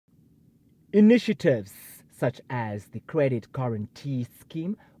Initiatives such as the Credit Guarantee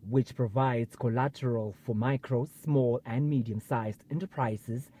Scheme, which provides collateral for micro, small, and medium sized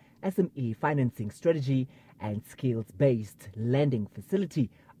enterprises, SME financing strategy, and skills based lending facility,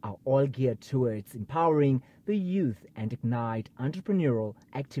 are all geared towards empowering the youth and ignite entrepreneurial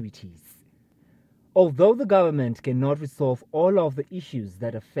activities. Although the government cannot resolve all of the issues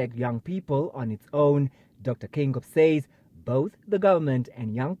that affect young people on its own, Dr. Kingob says both the government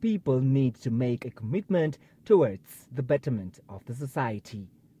and young people need to make a commitment towards the betterment of the society.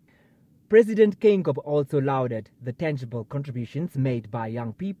 President Kingob also lauded the tangible contributions made by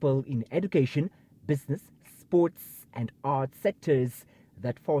young people in education, business, sports, and art sectors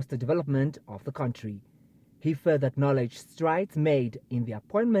that foster development of the country. He further acknowledged strides made in the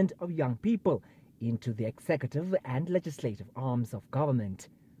appointment of young people into the executive and legislative arms of government.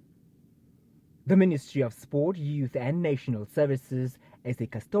 The Ministry of Sport, Youth and National Services, as a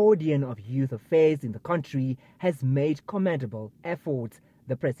custodian of youth affairs in the country, has made commendable efforts,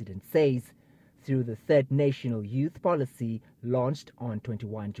 the President says, through the third National Youth Policy launched on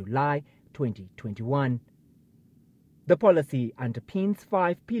 21 July 2021. The policy underpins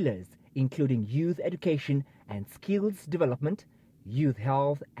 5 pillars, including youth education and skills development, youth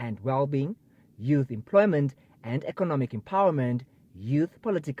health and well-being, youth employment and economic empowerment, youth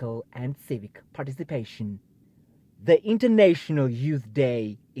political and civic participation. The International Youth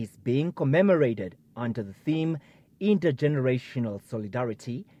Day is being commemorated under the theme Intergenerational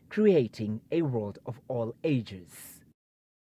Solidarity, Creating a World of All Ages.